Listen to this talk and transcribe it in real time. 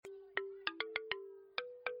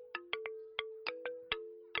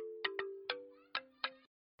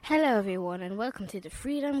Hello everyone and welcome to the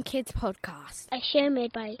Freedom Kids podcast. A show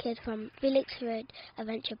made by kids from Felix Road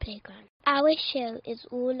Adventure Playground. Our show is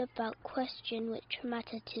all about questions which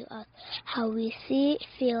matter to us, how we see,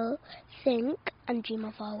 feel, think and dream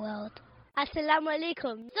of our world. Assalamu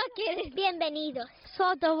alaikum. Bienvenidos.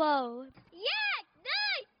 So the world.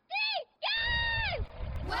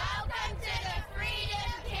 Welcome to the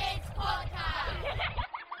Freedom Kids podcast.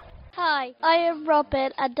 Hi, I am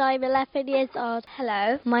Robin and I'm 11 years old.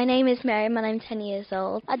 Hello, my name is Miriam and I'm 10 years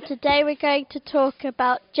old. And today we're going to talk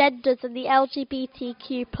about genders in the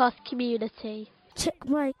LGBTQ plus community. Check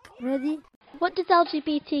mic, ready? What does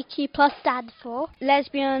LGBTQ plus stand for?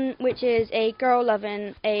 Lesbian, which is a girl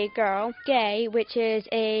loving a girl. Gay, which is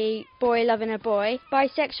a boy loving a boy.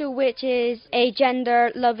 Bisexual, which is a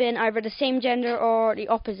gender loving either the same gender or the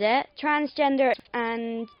opposite. Transgender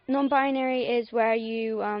and non-binary is where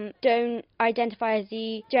you don't identify as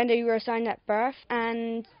the gender you were assigned at birth.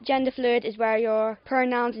 And gender fluid is where your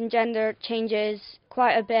pronouns and gender changes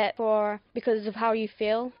quite a bit because of how you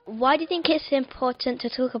feel. Why do you think it's important to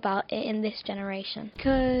talk about it in this generation?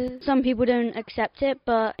 Because some people don't accept it,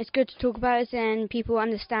 but it's good to talk about it and people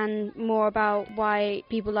understand more about why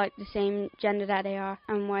people like the same gender that they are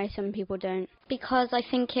and why some people don't. Because I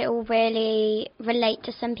think it will really relate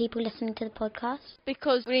to some people listening to the podcast.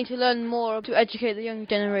 Because we need to learn more to educate the young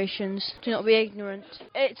generations to not be ignorant.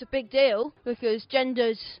 It's a big deal because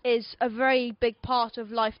genders is a very big part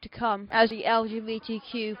of life to come as the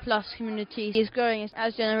LGBTQ plus community is growing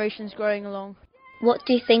as generations growing along. What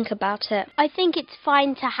do you think about it? I think it's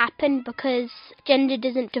fine to happen because gender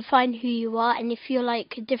doesn't define who you are, and if you're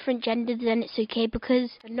like a different gender then it's okay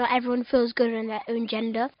because not everyone feels good in their own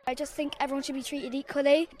gender. I just think everyone should be treated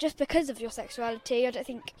equally just because of your sexuality. I don't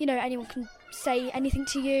think, anyone can say anything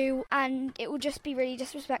to you, and it will just be really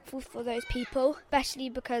disrespectful for those people,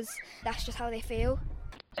 especially because that's just how they feel.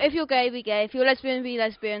 If you're gay, be gay. If you're lesbian, be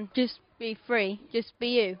lesbian. Just be free. Just be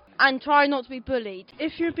you. And try not to be bullied.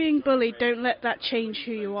 If you're being bullied, don't let that change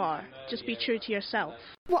who you are. Just be true to yourself.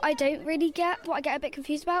 What I don't really get, what I get a bit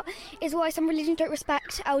confused about, is why some religions don't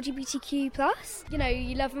respect LGBTQ+.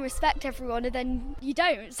 You love and respect everyone and then you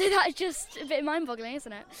don't. So that's just a bit mind-boggling,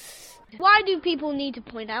 isn't it? Why do people need to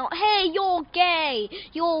point out, hey, you're gay,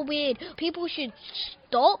 you're weird? People should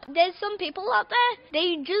stop. There's some people out there,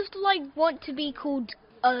 they just want to be called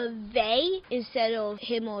they instead of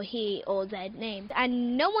him or he or their name,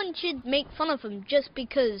 and no one should make fun of them just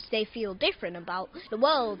because they feel different about the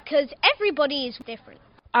world, because everybody is different.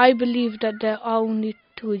 I believe that there are only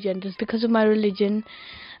two genders because of my religion.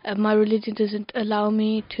 My religion doesn't allow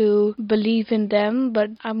me to believe in them,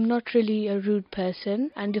 but I'm not really a rude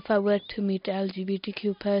person, and if I were to meet an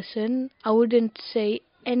LGBTQ person, I wouldn't say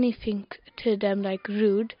anything to them like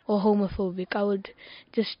rude or homophobic. I would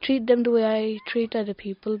just treat them the way I treat other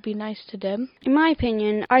people, be nice to them. In my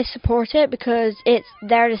opinion, I support it because it's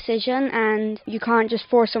their decision and you can't just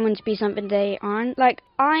force someone to be something they aren't.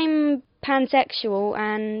 I'm pansexual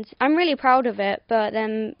and I'm really proud of it, but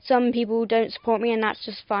then some people don't support me and that's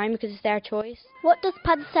just fine because it's their choice. What does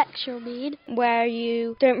pansexual mean? Where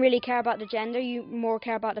you don't really care about the gender, you more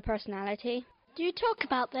care about the personality. Do you talk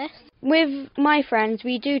about this? With my friends,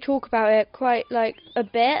 we do talk about it quite a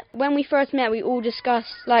bit. When we first met, we all discussed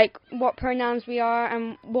what pronouns we are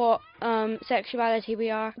and what sexuality we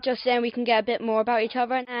are, just so we can get a bit more about each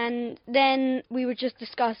other. And then we would just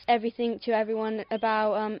discuss everything to everyone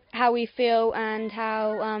about how we feel and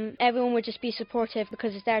how everyone would just be supportive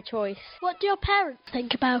because it's their choice. What do your parents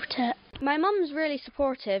think about it? My mum's really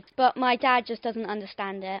supportive, but my dad just doesn't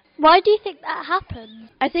understand it. Why do you think that happened?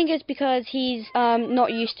 I think it's because he's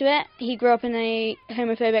not used to it. He grew up in a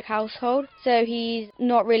homophobic household, so he's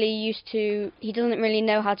not really used to, he doesn't really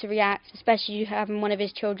know how to react, especially having one of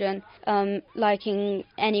his children liking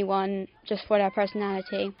anyone just for their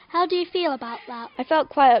personality. How do you feel about that? I felt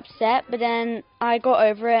quite upset, but then I got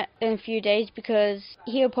over it in a few days because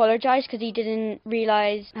he apologised because he didn't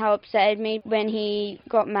realise how upset it made when he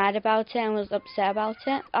got mad about it and was upset about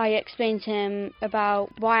it. I explained to him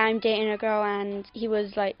about why I'm dating a girl and he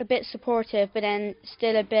was a bit supportive but then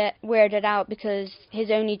still a bit weirded out because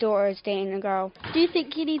his only daughter is dating a girl. Do you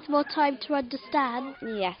think he needs more time to understand?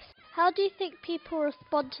 Yes. How do you think people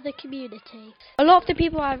respond to the community? A lot of the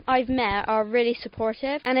people I've met are really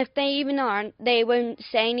supportive, and if they even aren't, they won't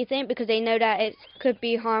say anything because they know that it could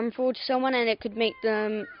be harmful to someone and it could make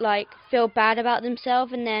them feel bad about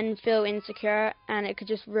themselves and then feel insecure, and it could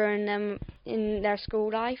just ruin them in their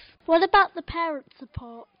school life. What about the parent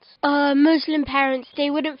support? Muslim parents, they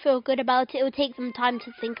wouldn't feel good about it. It would take them time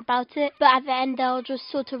to think about it. But at the end, they'll just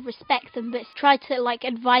sort of respect them, but try to, like,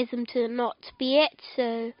 advise them to not be it.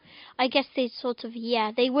 So I guess they sort of,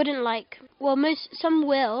 they wouldn't like, well, some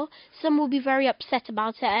will be very upset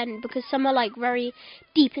about it, and because some are, like, very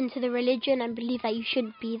deep into the religion and believe that you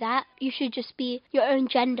shouldn't be that. You should just be your own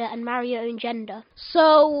gender and marry your own gender.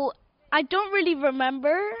 So I don't really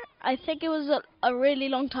remember. I think it was a really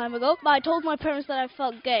long time ago. But I told my parents that I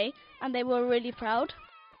felt gay, and they were really proud.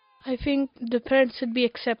 I think the parents should be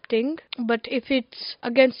accepting, but if it's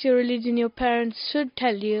against your religion, your parents should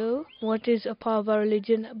tell you what is a part of our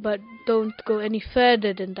religion, but don't go any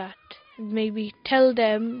further than that. Maybe tell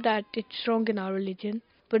them that it's wrong in our religion,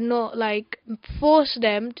 but not like force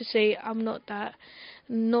them to say I'm not that,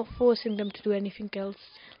 not forcing them to do anything else.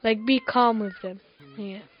 Like, be calm with them.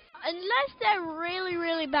 Yeah. Unless they're really,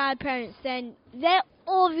 really bad parents, then they're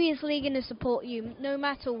obviously going to support you no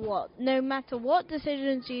matter what. No matter what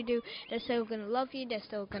decisions you do, they're still going to love you, they're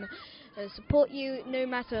still going to support you no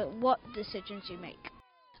matter what decisions you make.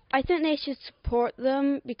 I think they should support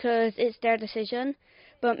them because it's their decision,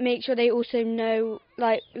 but make sure they also know,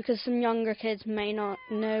 like, because some younger kids may not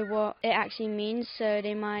know what it actually means, so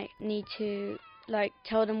they might need to, like,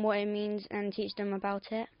 tell them what it means and teach them about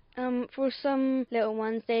it. For some little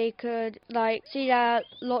ones, they could, like, see that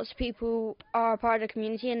lots of people are a part of the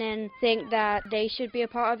community and then think that they should be a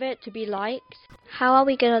part of it to be liked. How are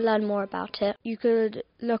we going to learn more about it? You could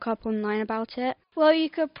look up online about it. Well, you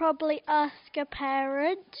could probably ask a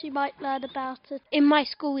parent. You might learn about it. In my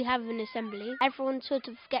school, we have an assembly. Everyone sort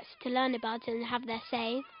of gets to learn about it and have their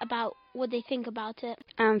say about what they think about it.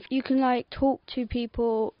 You can, like, talk to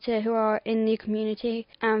people who are in the community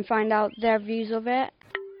and find out their views of it.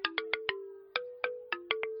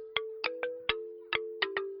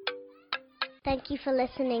 Thank you for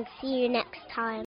listening. See you next time.